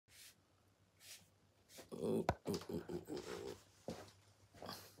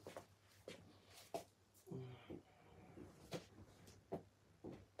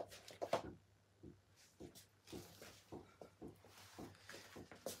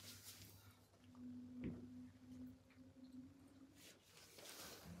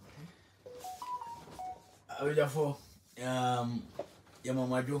Therefore,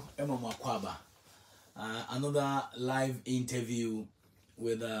 Yamamado, Emma Kwaba. Another live interview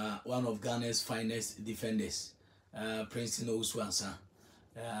with one of Ghana's finest defenders, Princeton Owusu Ansah,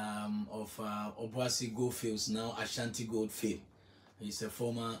 of Obuasi Goldfields, now Ashanti Goldfield. He's a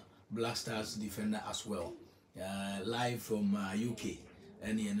former Black Stars defender as well. Live from UK,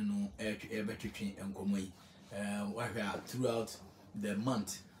 and you know, throughout the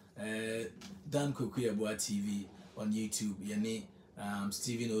month. Dan Kwaku Yeboah TV on YouTube. Yene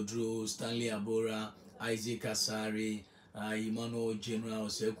Stephen Odro, Stanley Abora, Isaac Asari, Emmanuel General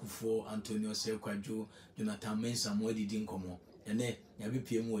Sekufo, Antonio Sekwajo, Jonathan Mensah, Mwedi Dinkomo, and then Yabi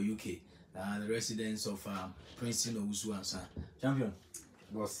PMO UK, the residents of Princeton Owusu Ansah. Champion.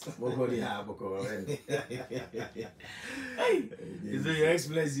 Boss. Hey, is it your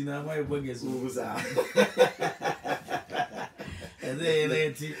ex-place in my buggers? And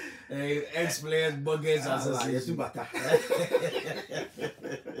then ex-players buggers association.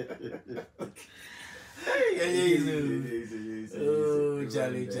 Oh,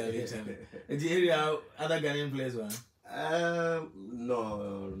 Charlie. And the area other Ghanaian players one?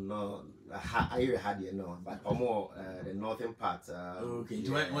 No. I had you know, but more the northern part. Okay.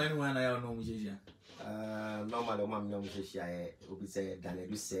 When I don't know musician. Normally, my musician will be say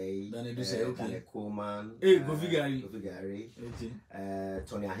Danedu say, okay. Coleman, Govigari, okay.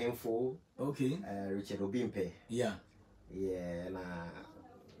 Tony Ahemfo, okay. Richard Obimpe, yeah,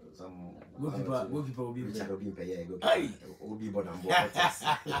 some goalkeeper Obimpe, Richard Obimpe, yeah, go. Obi Bodambo.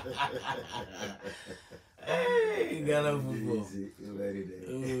 Hey, Ghana football. Very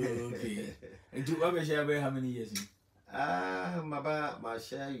okay. And to Abba share how many years? My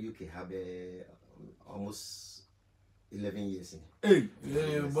share UK have almost 11 years. Hey,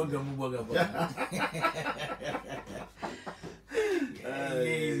 bugger.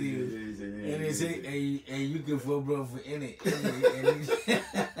 And they say a UK football for any.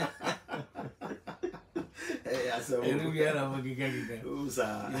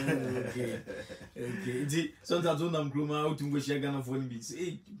 Okay. Sometimes when I'm close out to go share Ghana phone beats.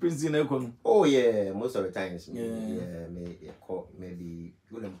 Princeton Owusu. Oh yeah, most of the times. Yeah, maybe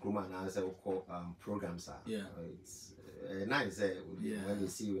when I'm close and answer call programs. Yeah. It's nice when they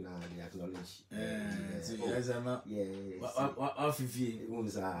see you now they acknowledge. Yeah. What if you?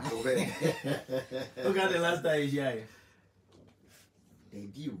 Okay, the last time you share.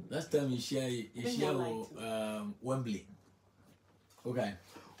 Debut. Last time you share Wembley. Okay.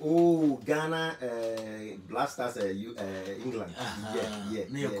 Oh, Ghana, Black Stars, England. Yeah.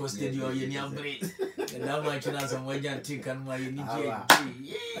 Near Costadio, you near break. And now my children are wajan tick and my unique.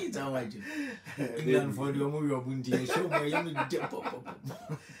 It's how I do. England for the movie of Bunty, show my young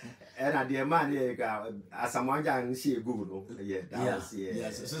and at the man, as someone can see Google. Yes.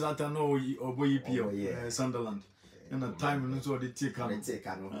 So that I know Oboyi Sunderland. And a time and so they take on.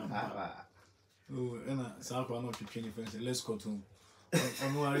 Oh, and a South one of the 21st. Let's go to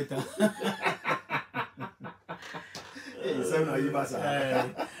Onuarita.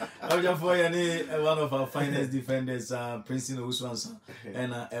 One of our finest defenders, Princeton Owusu Ansah,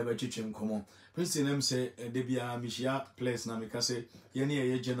 and Ever Chichim Common. Princeton M say, Debia Mishia place Namikase,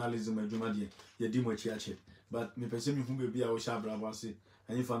 Yeni journalism and Jumadi, Yadimo Chiache. But me person who will be our Shabra Basi,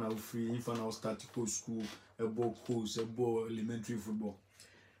 and if I now free, if I now start to go school, a ball course, a ball elementary football.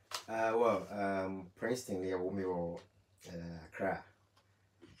 Princeton, yeah, we were Accra.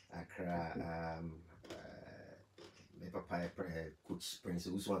 My papa coach Prince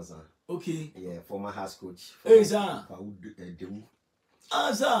Owusu Ansah. Okay. Yeah, former house coach. Hey, sir.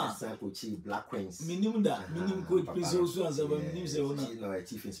 Sir, coach Black Queens. Minimum coach Prince Owusu Ansah, but minimum no, a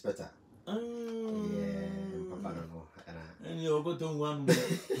chief inspector. Yeah, papa don't know. And you got on one.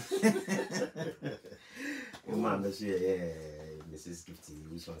 Man, yeah. Mrs. Gifty,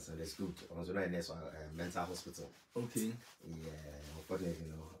 which one's on the school, on the next mental hospital. Okay. Yeah, unfortunately,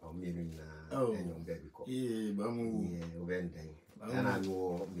 I'm meaning young baby. Yeah, when and I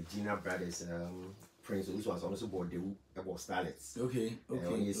know Medina Brothers, Prince Owusu was also born about starlets. Okay.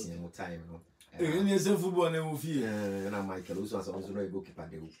 Only see more time, and there's a football never feel. And I'm Michael Owusu was also a goalkeeper.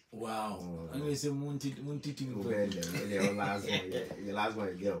 Wow. And we say Munti the last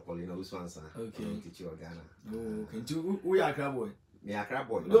one, girl, Pauline Owusu Ansah. Okay. Teach you Ghana. Okay. We are Cowboy. Me Accra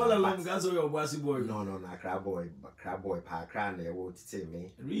boy. No, along gas or your bossy boy. No, Accra boy, pa Accra ne wo tite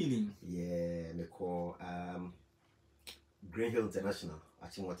me. Really? Yeah, me call Green Hill International,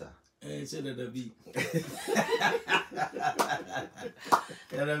 Achimota. Said that a B.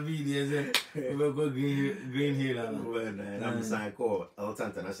 We'll go Green Hill. And I'm saying call Alta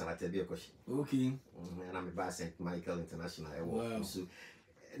International at Tebiokoshi. Okay. And I'm a St. Michael International. Wow. So,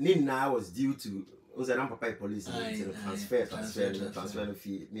 Nina was due to was an Papa police transfer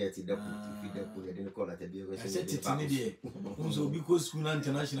fee near to the I didn't call it a bill. I said it also because school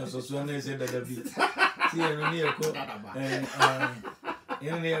international so said that a bit. See,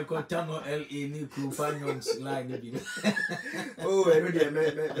 Tano LA new companions line. Oh, every day,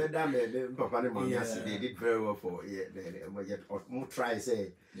 Madame, Papa, they did very well for more try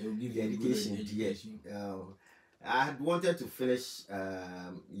say they will give you education. I had wanted to finish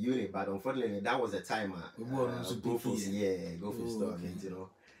uni, but unfortunately, that was the time go for store, you know.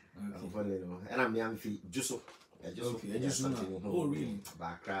 Unfortunately, and I'm young feet, just something. Oh, really?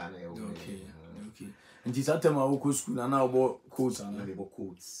 Background, okay. And this time I go school and now about coats and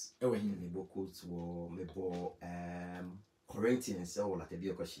coats. Coats were Corinthians, so like a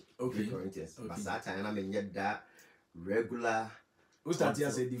biocoshi. Okay, Corinthians. But that time I mean, yet that regular. Who started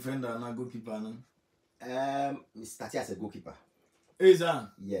as a defender and a goalkeeper? Started as a goalkeeper. Is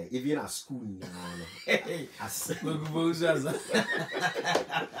that? Yeah, even at school now.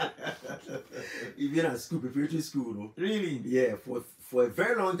 Even at school, preparatory school. No? Really? Yeah, for a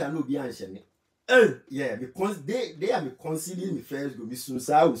very long time, no be answering. Yeah, because they are considering me first go be soon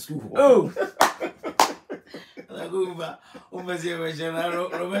school. Oh. I go over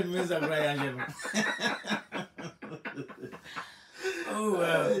Robert Mensa Brian. Oh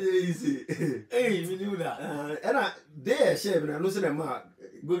wow. Hey, we knew that. And they share and I know them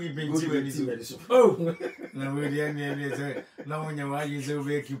go give me oh. Now we the say now when you want you say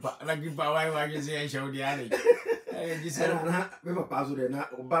we keep like keep why you say show the alley. This we pass there na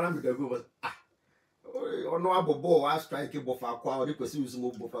obana me go was ono abobo wa strike bofa kwa o de kwesi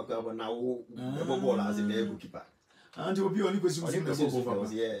usumo bofa kwa na wo bobo la se me goalkeeper. And you be only kwesi usumo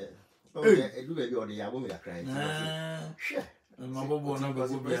bofa. Yeah. Okay, do be on the yabo me cry.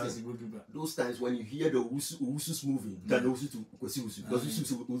 Those times when you hear the Owusus moving, then Owusu to Owusu, because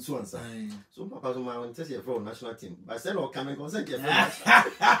Owusu Ansah. So Papa, so my own test here for national team. But still, not coming consent here.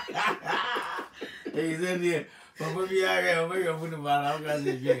 Hey, then here, Papa, we are where you're putting about our guys.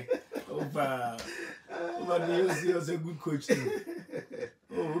 But he was a good coach too.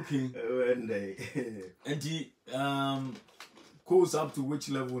 Oh, okay. When they and he goes up to which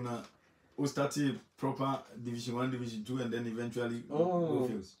level now? Who started proper Division 1, Division 2, and then eventually go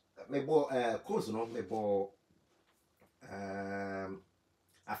fields? Course, no,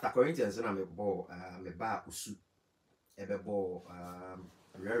 after Corinthians, and I'm a Usu,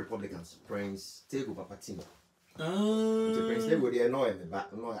 Real Republicans, Prince, Tego Papa team. Prince, they were there, no,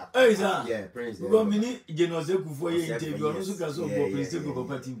 yeah, Prince. We got many Genoseku for your interview, and also can so Prince Tego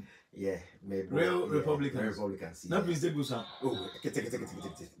Papa team. Yeah, Real Republicans. Not Prince Tego, sir. Oh,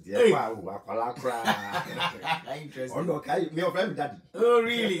 interesting. Oh, no, me of them, daddy. Oh,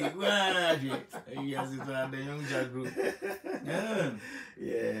 really? Well, yes, it's the young child group.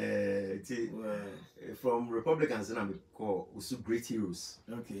 Yeah, from Republicans, and I'm called also great heroes.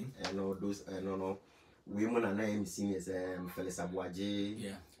 Okay. And all those, no, women and I am seen as Felis Abuaje.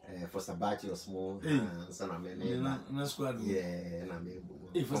 Yeah. For Sabati or small, son of a squad. Yeah, and I'm able.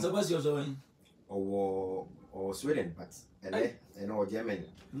 For Sabati or Sweden, but and all Germany.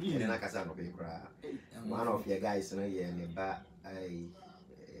 And then I can one of your guys in a year, and back I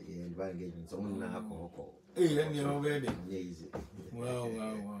invite engagement. Someone now call. Hey, let me already. Easy. Wow.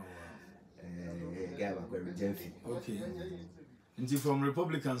 Okay. And from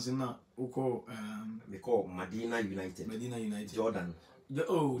Republicans in that, we call Medina United. Jordan.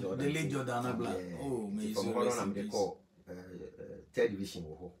 Oh, the late Jordan Abla. Oh, from Holland, they call third division.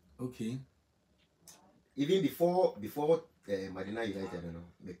 Okay. Even before Medina United,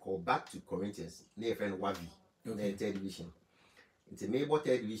 they call back to Corinthians. Near friend Wabi, third division. It's a Maybor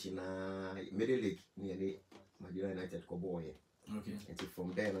third division, Middle League near Medina United. Okay. And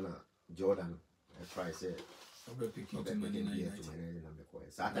from there, Jordan, I try to say. Medina United.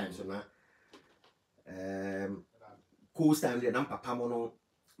 Sometimes, so now. Coast time then papa mono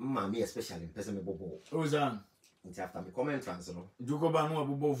mama especially person me bobo. Oh zan. Until after me come entrance no. Jukoba no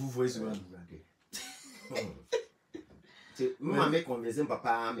abobo fufu esi wan. Mama me convince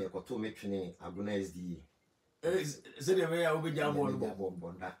papa me ko to me twene agona SDA. Say the way I will be jam on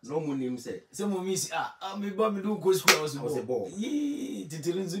that. No moon say. Some of me say, me bomb do go school was a ball. Yee,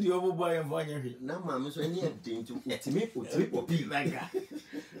 Titilin to the overboy and Vanya. Now, mamma, so any thing to me put like that.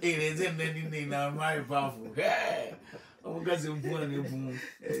 It is anything now, my powerful. Oh, got some fun.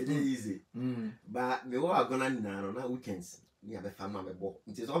 Easy. But me are gonna now weekends. Me have a family ball.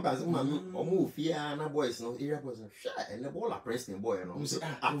 It is all as mammy or move here and a boys no area boys and the ball are Princeton boy and all.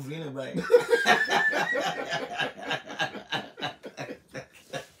 I'm feeling by.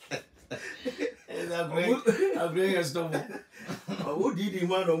 I'm bringing a stone. Who did the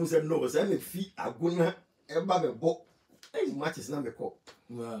man almost said no? Send me feet. I'm gonna a baby book. As much as number call.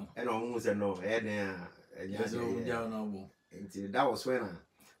 Well, and almost said no. And that was when I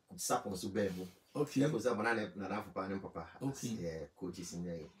could sup on Subebo. Okay. That was up and papa. Okay. Yeah, coaches in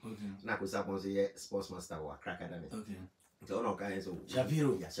there. Okay. Now could sup on the sportsmaster or crack academy. Okay. So no guys.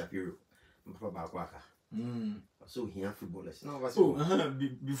 Shapiro. Yeah, Shapiro. Papa Kwaku. So here footballers. No,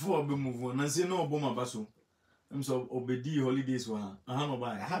 before we move on, I say no Boma Basso. I'm so obedi holidays one. I have no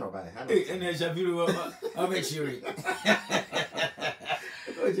buy. Hey, and I Shapiro I'm a cheery.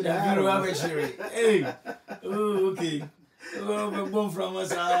 Shapiro I'm a cheery. Hey. Oh, okay. Oh, born from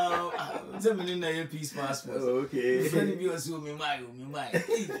us. I'm in peace passport. Okay. If any of you me my.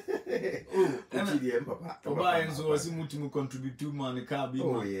 Oh, and Papa. Papa and so as you contribute to money car be.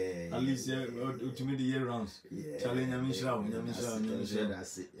 Oh yeah. At least to me the year rounds. Challenge Yamisha.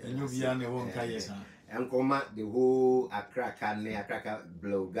 That's it. And you'll be on the one carriers. And come the whole Accra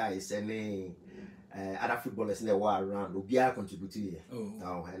blow guys and other footballers in the world around will be a contributor.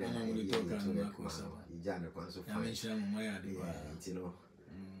 Oh, and then you know,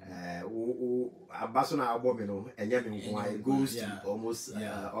 Ambassador Abomino and Yamin goes to almost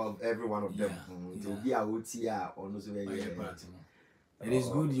of every one of them. To be a OTR on it is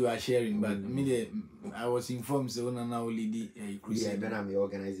good you are sharing, but I was informed so now lead a crusade. Yeah, then I'm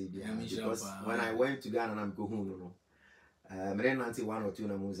organizing because when I went to Ghana and I'm going home, Nancy 1 or 2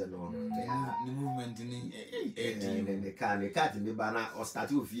 names and all. The movement in the car in the banner or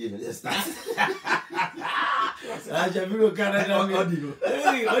start with you. I will Canada.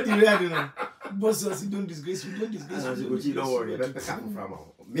 Hey, what do you know? Bosses, don't disgrace me, don't disgrace me. Don't worry, from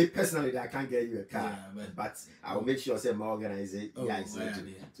me personally, I can't get you a car, but I will make sure I'm organizing to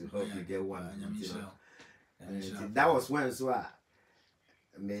help you get one. That was when so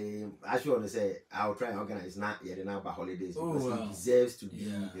I should want to say I'll try and organize not yet about holidays because he deserves to be,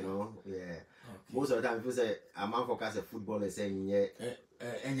 you know. Yeah. Most of the time people say I'm on focus a footballer saying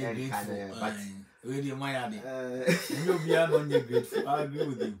but really my you'll be on your grateful. I agree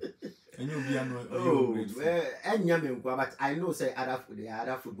with you. And you'll be on grateful. But I know say the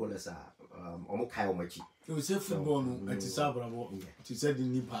other footballers are you say football at Sabra to say the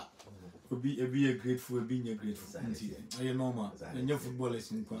Nipa. Be a grateful, being a grateful. I am normal. And your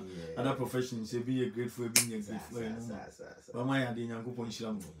footballers in other professions, be a grateful, being a grateful. But my idea, I'm going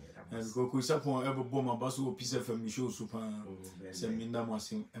to and go to support ever bomb a bus or piece of a Michaud super. Seminda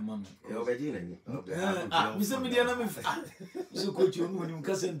Massing and Mammy. Mr. Mediana, so coach you when you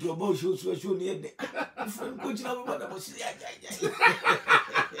cousin to a boat shows were shown near the coach.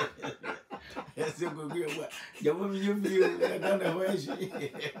 You will be I don't know where she.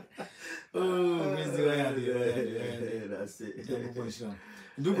 Oh, that's it.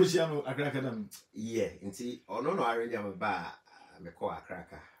 Do Bushano a cracker. Yeah, and see, oh no, I already am a bar. I'm a car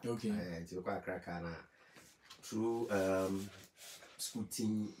cracker. Okay, and to a cracker through school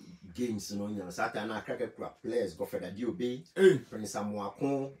team games, you know, Saturday I cracker players go for the DOB, Princeton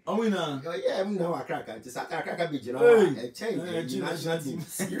Owusu. Oh, yeah, I'm now a cracker. It's a cracker, you know, a change national team.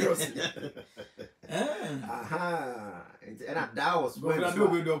 Seriously. And that was when I do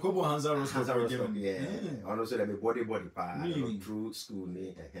with the couple hands are yeah. And also the body part through school.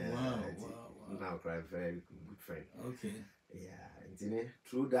 Wow. Now a very good friend. Okay. Yeah, and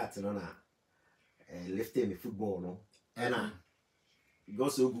through that, you know, lifting the football, no, and it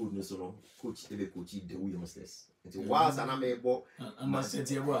got so good, no, so no, coach the youngsters. Until whilst I'm able,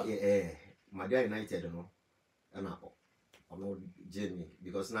 yeah, my dear United, you know, and I'm not Jamie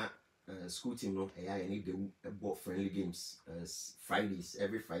because now. School team no, I need the ball friendly games. Fridays,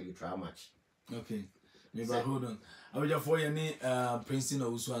 every Friday trial match. Okay, maybe hold on. I will just for you Princeton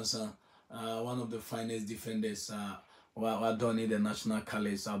Owusu Ansah, one of the finest defenders. Who done in the national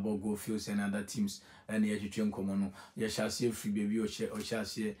colors about go fields and other teams. And the education common. You shall see free baby or shall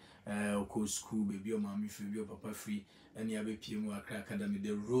see school baby or mommy free or papa free. And you have a PM Accra Academy.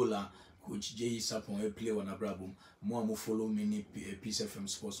 The roller. Coach J Sapon a play on a brabum. More follow many piece from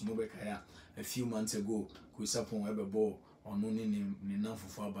sports. A few months ago, Coach Sapon have a ball ono ni na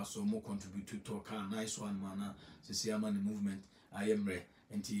fufu aba so mo contribute to talk nice one man se see ama the movement ayemre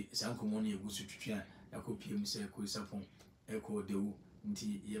enti sankomo ne egusu twetwe yakopie mu se ko sapon eko dewu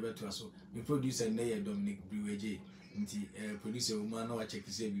nti yebeto aso me producer na ye Dominic Briweje nti producer wo ma na wa check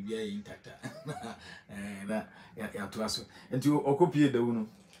se bibia ye intacta na ya to aso nti okopie dewu no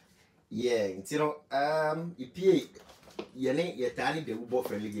yeah nti no ipie ye tani dewu ball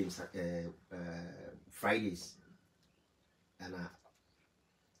friendly games Fridays and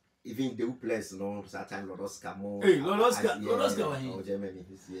even the players no sometimes Loroska more. Hey, Loroska oh Germany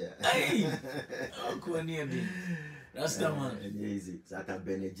yeah. Hey, oh near me. That's the man. Easy. Sata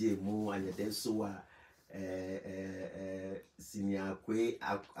Beneje mo anyete so senior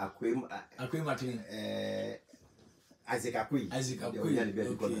akwe Martin. Isaac Akwe.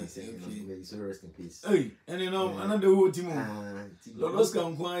 Okay. May so rest in peace. Hey, and you know another whole team. Loroska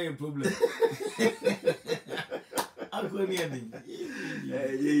nkwanye problem.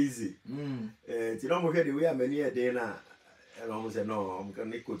 Easy. You know, we had the way I'm near dinner, and almost said, no, I'm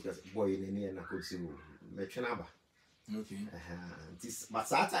going to coach as boy in any and I could see Mechanaba. Okay. But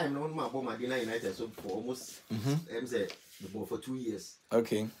that time, no, my boy, Madina United, so for almost the ball for 2 years.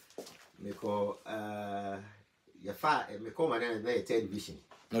 Okay. Because your father, Madina, very third division.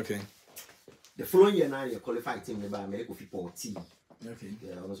 Okay. The following year, now you qualified team by medical football team. Okay.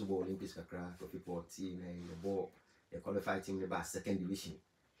 Yeah, also ball Olympics, for football team, and the ball. The qualified team about second division.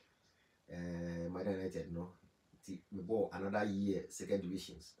 Madina United, no. We bought another year, second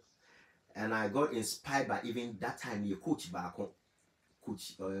divisions. And I got inspired by even that time you coach back on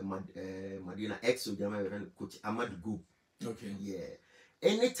coach Madina Exo coach Ahmad Group. Okay. Yeah.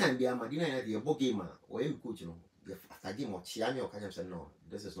 Anytime they are Madina United, you're a gamer or any coach, you know, after game or Chiami or catch him say no,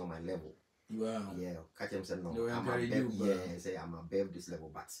 this is not my level. Wow. Yeah, catch him say no. I'm above this level,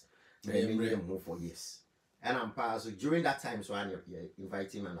 but maybe move for years. And I'm past so during that time, so I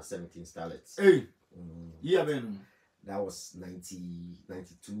invited him under 17 starlets. Hey, yeah, Ben. That was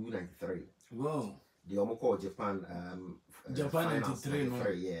 92, 93. Wow. The almost called Japan. Japan 93, no?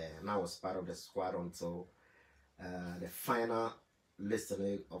 Yeah, and I was part of the squad until the final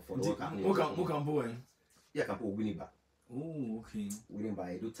listening of the World Cup. Boy. Yeah, can put winning back. Oh, okay. Winning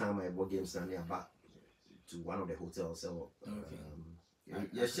by do time I bought games and near back to one of the hotels. So,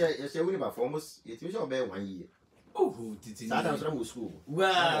 yes, winning back for almost it was about 1 year. Oh, sometimes I'm with school.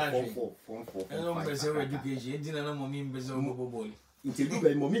 Wow. Form 4. I don't know education. Didn't know mommy bezo bobo. Until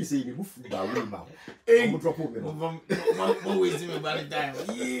you mommy say you move ba winning back. Hey, drop always me by the time.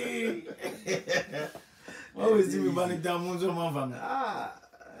 Yeah. Always me by the time monzo man.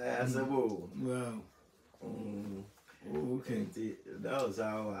 As a wow. Okay. That was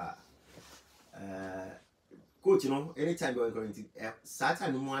how coach, you know, anytime you're going to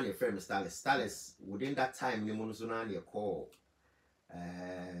Saturn, no more your friend Starless. Within that time, you monozonally call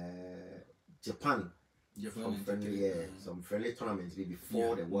Japan. Some friendly tournaments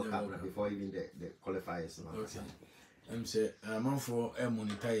before the World Cup, before even the qualifiers. Okay. I'm say I'm for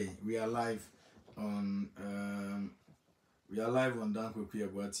monitor. We are live on Danko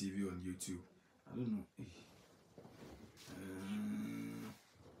Yeboah TV on YouTube.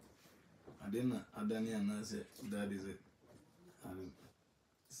 I don't know. I don't say that is it.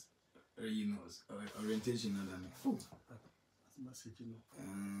 You know, orientation. I don't know.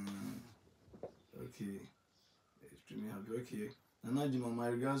 Okay. Extremely happy. Okay. And my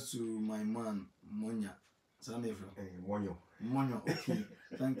regards to my man Monya. Monyo. Okay.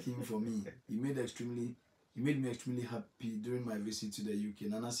 Thank him for me. He made me extremely happy during my visit to the UK.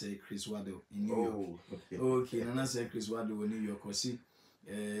 Nana said Chris Waddle in New York. Okay. Nana said Chris Waddle in New York. Or see,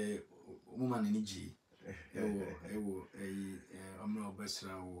 woman in G. I'm not best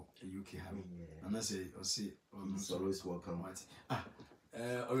UK having. And I say, or see, always welcome.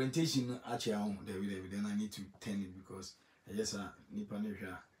 Orientation actually, then I need to turn it because I just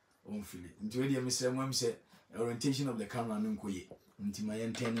Nipanisha won't feel it. Into the Mr. say orientation of the camera, no, into my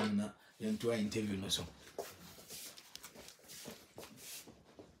antenna, into our interview, no so.